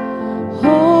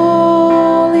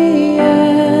 Holy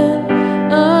and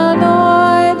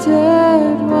anointed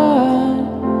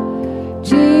one,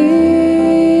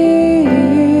 Jesus,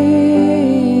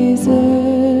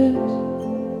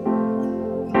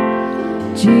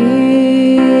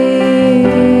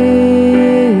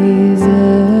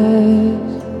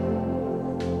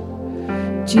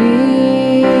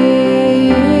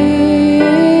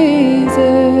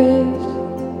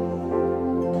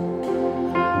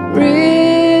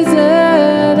 risen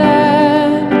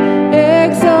and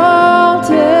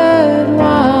exalted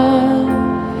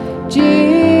one, Jesus.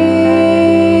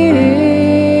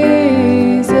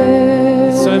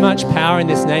 So much power in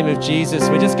this name of Jesus.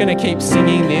 We're just going to keep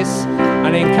singing this.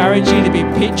 And I encourage you to be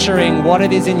picturing what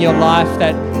it is in your life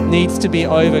that needs to be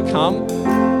overcome.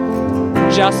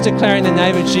 Just declaring the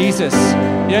name of Jesus.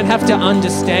 You don't have to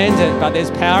understand it, but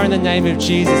there's power in the name of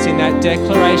Jesus, in that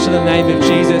declaration of the name of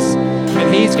Jesus.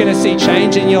 And He's going to see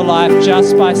change in your life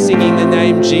just by singing the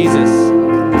name Jesus.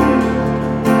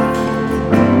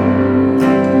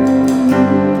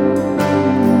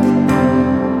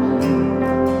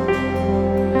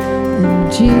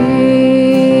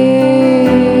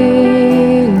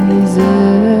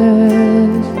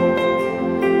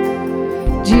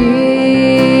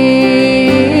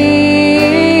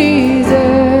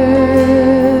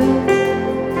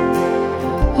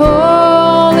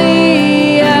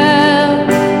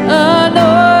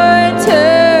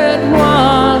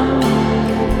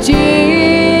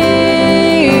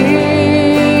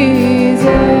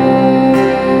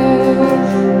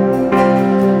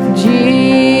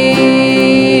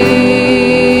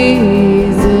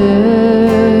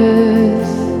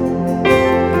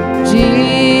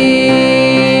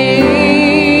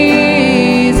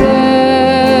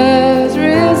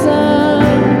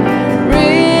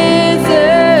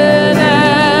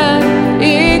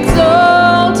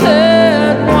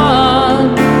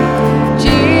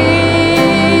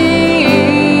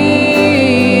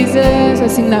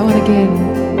 Sing that one again.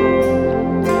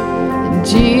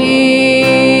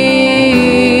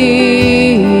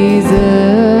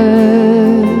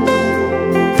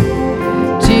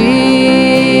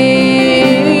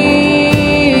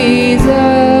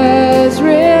 Jesus,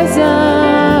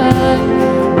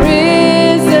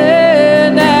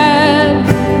 risen and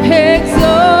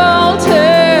exalted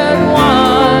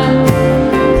one.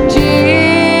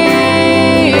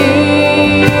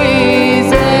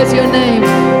 Jesus, your name.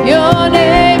 Your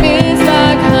name is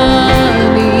like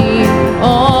honey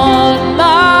on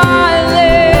my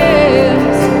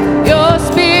lips. Your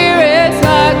spirit's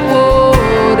like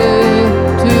water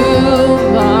to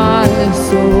my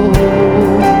soul.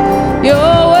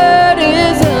 Your word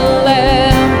is a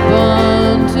lamp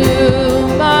unto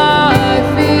my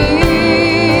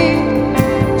feet.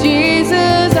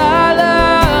 Jesus, I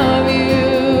love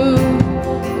you.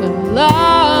 I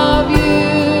love you.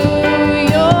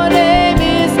 Your name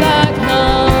is like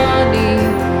honey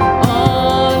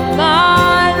on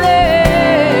my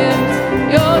lips.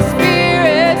 Your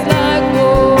spirit's like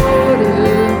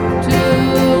water to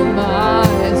my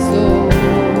soul.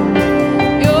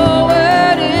 Your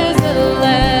word is a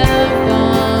lamp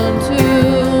unto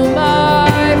my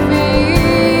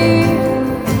feet.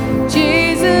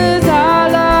 Jesus, I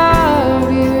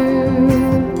love you.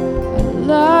 I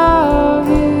love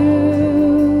you.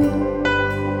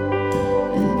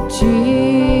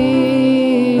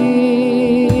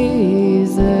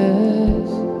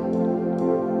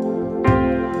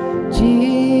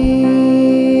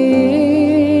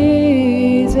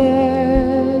 Jesus,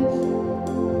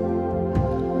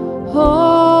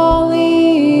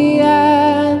 holy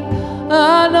and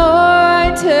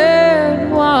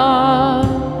anointed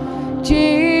one,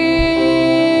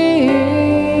 Jesus,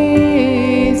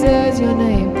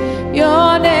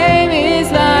 your name is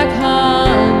like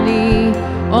honey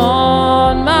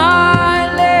on my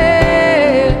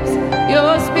lips.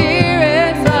 Your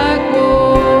spirit's like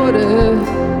water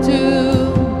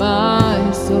to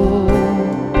my soul.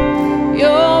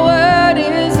 Your word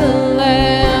is a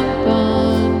lamp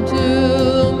unto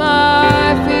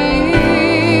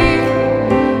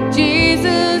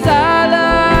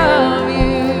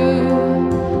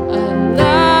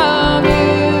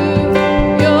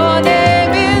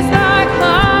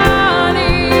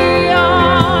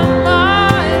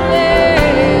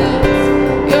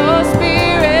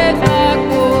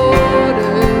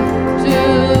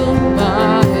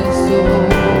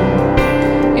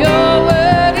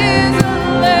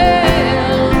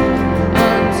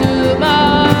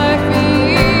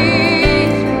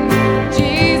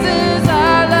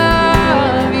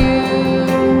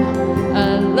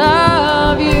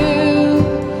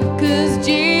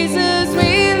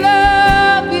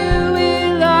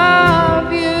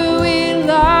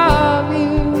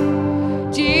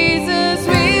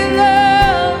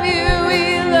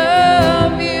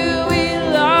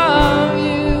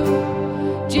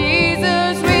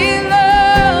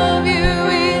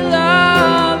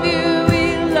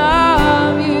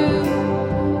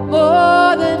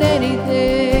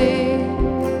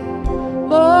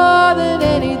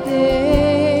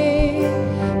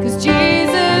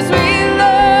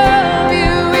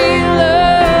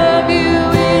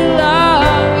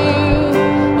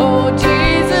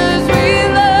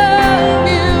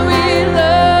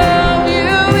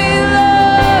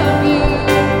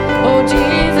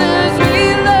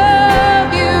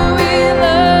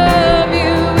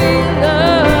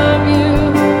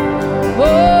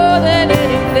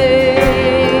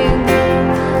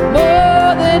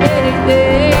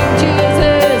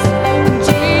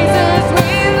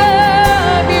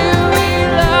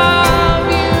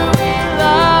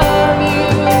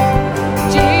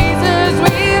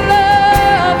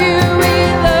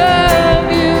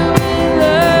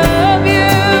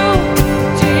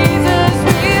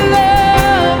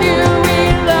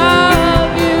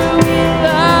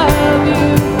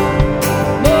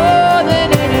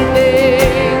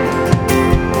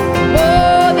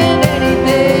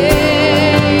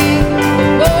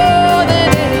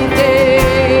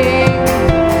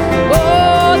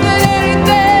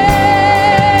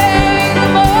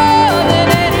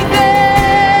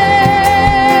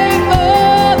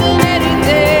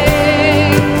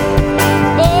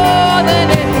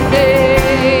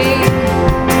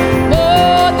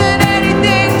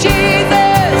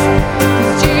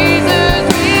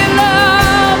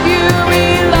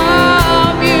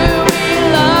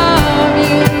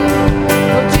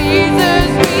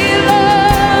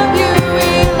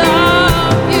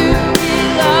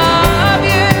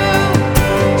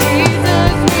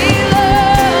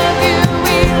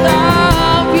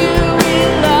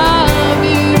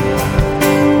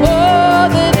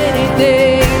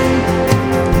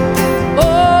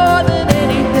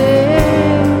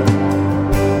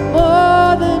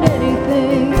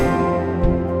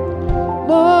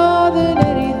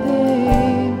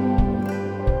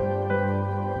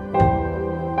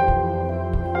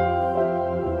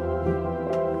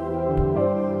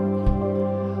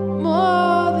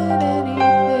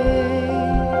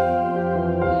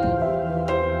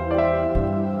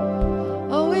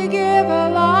give our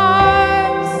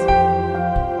lives,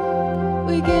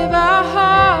 we give our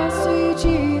hearts to you,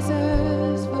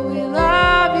 Jesus, for we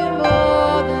love you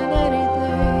more than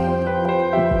anything,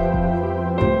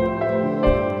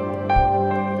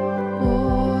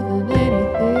 more than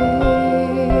anything.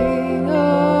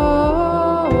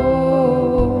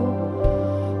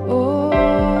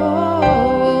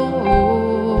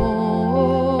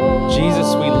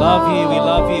 Jesus, we love you, we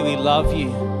love you, we love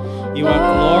you. You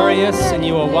are glorious and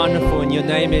you are wonderful, and your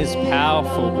name is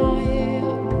powerful.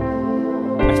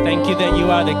 I thank you that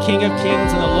you are the King of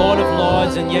Kings and the Lord of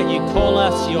Lords, and yet you call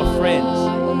us your friends.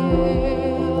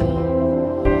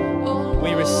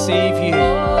 We receive you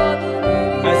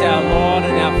as our Lord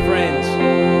and our friend.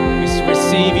 We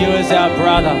receive you as our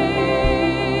brother.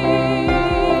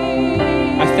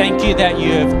 I thank you that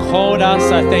you have called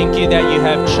us. I thank you that you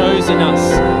have chosen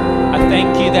us. I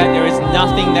thank you that there is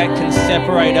nothing that can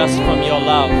separate us from your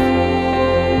love.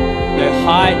 No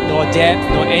height, nor depth,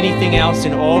 nor anything else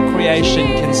in all creation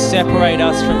can separate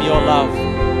us from your love.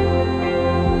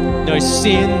 No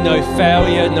sin, no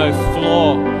failure, no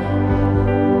flaw.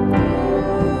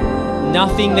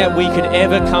 Nothing that we could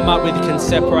ever come up with can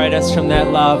separate us from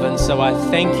that love. And so I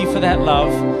thank you for that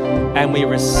love, and we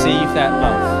receive that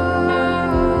love.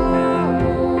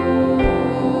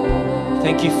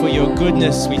 Thank you for your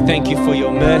goodness. We thank you for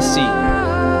your mercy.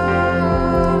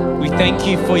 We thank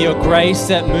you for your grace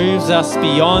that moves us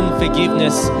beyond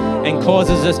forgiveness and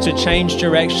causes us to change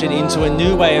direction into a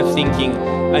new way of thinking,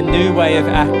 a new way of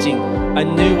acting, a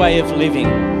new way of living.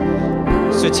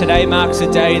 So today marks a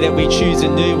day that we choose a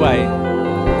new way,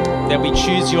 that we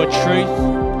choose your truth,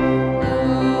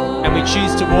 and we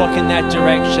choose to walk in that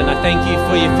direction. I thank you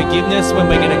for your forgiveness when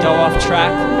we're going to go off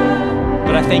track.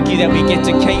 But I thank you that we get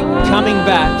to keep coming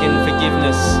back in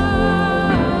forgiveness.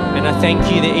 And I thank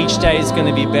you that each day is going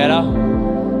to be better.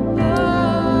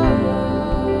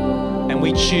 And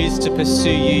we choose to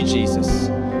pursue you, Jesus.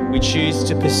 We choose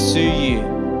to pursue you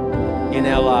in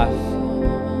our life.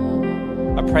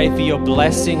 I pray for your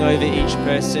blessing over each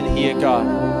person here, God.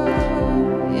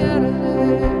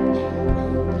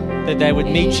 That they would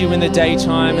meet you in the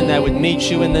daytime and they would meet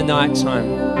you in the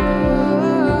nighttime.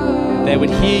 They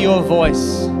would hear your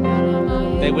voice,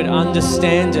 they would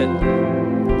understand it,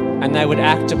 and they would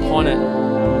act upon it.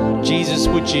 Jesus,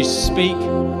 would you speak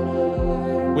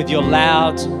with your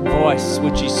loud voice?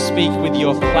 Would you speak with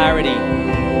your clarity?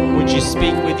 Would you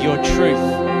speak with your truth?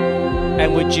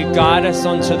 And would you guide us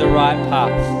onto the right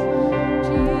path?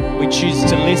 We choose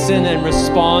to listen and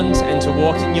respond and to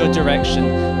walk in your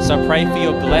direction. So I pray for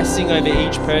your blessing over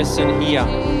each person here.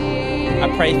 I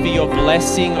pray for your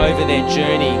blessing over their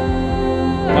journey.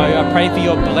 I pray for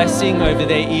your blessing over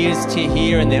their ears to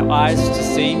hear and their eyes to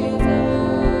see.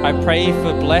 I pray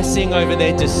for blessing over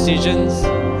their decisions.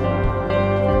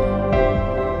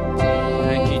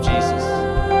 Thank you, Jesus.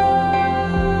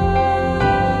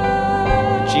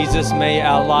 Jesus, may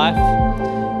our life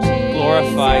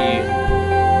glorify you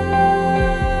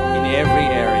in every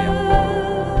area.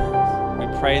 We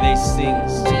pray these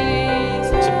things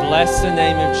to bless the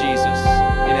name of Jesus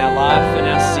in our life and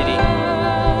our city.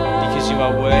 You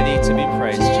are worthy to be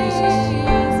praised, Jesus.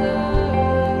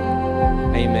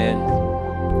 Amen.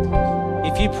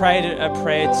 If you prayed a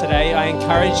prayer today, I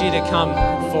encourage you to come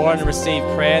forward and receive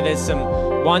prayer. There's some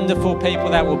wonderful people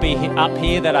that will be up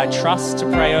here that I trust to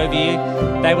pray over you.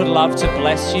 They would love to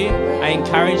bless you. I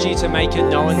encourage you to make it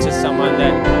known to someone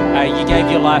that you gave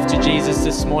your life to Jesus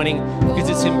this morning, because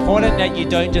it's important that you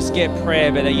don't just get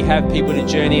prayer, but that you have people to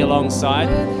journey alongside.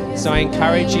 So I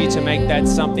encourage you to make that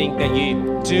something that you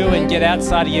do and get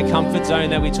outside of your comfort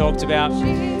zone that we talked about.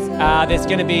 There's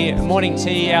going to be morning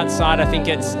tea outside. I think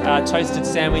it's toasted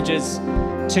sandwiches,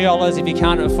 $2 if you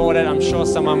can't afford it. I'm sure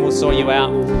someone will sort you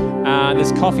out.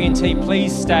 There's coffee and tea.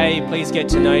 Please stay. Please get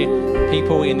to know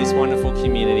people in this wonderful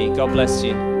community. God bless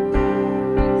you.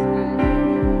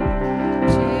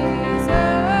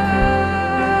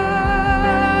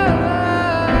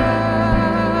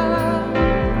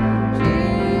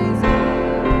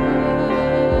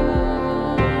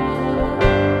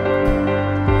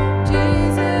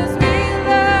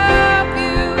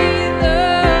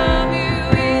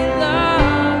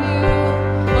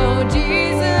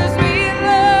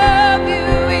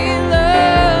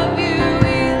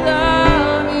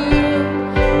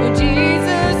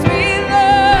 Jesus,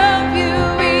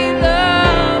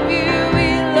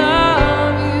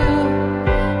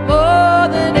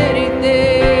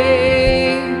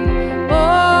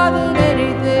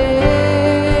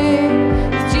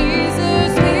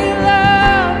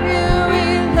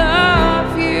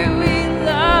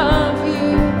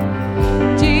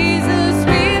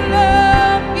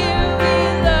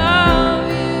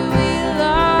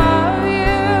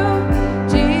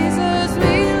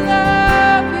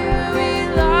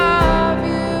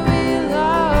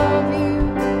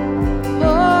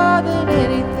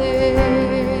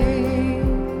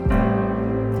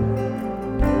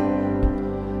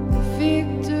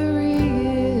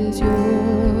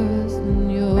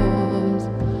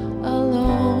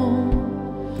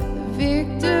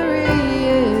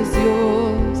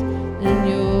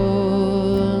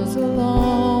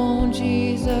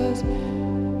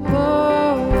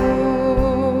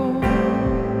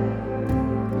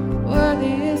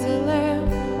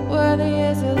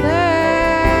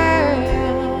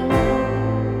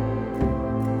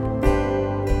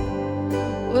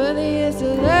 Worthy is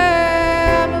the Lamb.